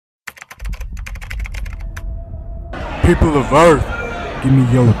People of Earth, give me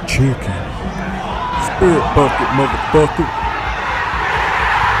your chicken. Spirit bucket, motherfucker.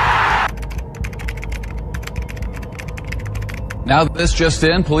 Now, this just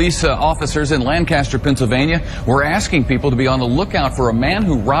in, police officers in Lancaster, Pennsylvania, were asking people to be on the lookout for a man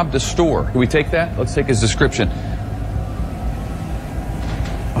who robbed a store. Can we take that? Let's take his description.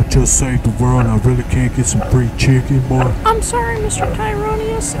 I just saved the world. I really can't get some free chicken, boy. I'm sorry, Mr.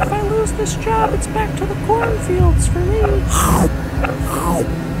 Tyronius. If I lose this job, it's back to the cornfields for me.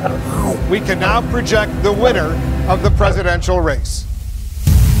 We can now project the winner of the presidential race.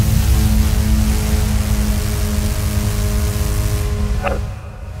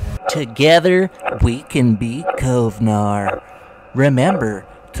 Together, we can beat Kovnar. Remember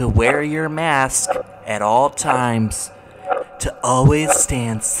to wear your mask at all times. To always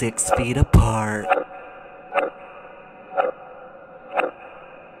stand 6 feet apart.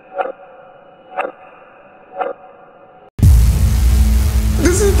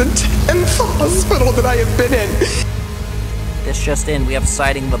 This is the 10th hospital that I have been in. This just in, we have a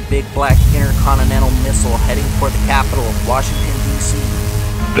sighting of a big black intercontinental missile heading toward the capital of Washington, D.C.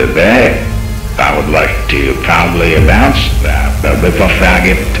 Today, I would like to proudly announce that the little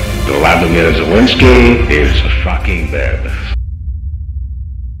faggot, Vladimir Zelensky, is fucking dead.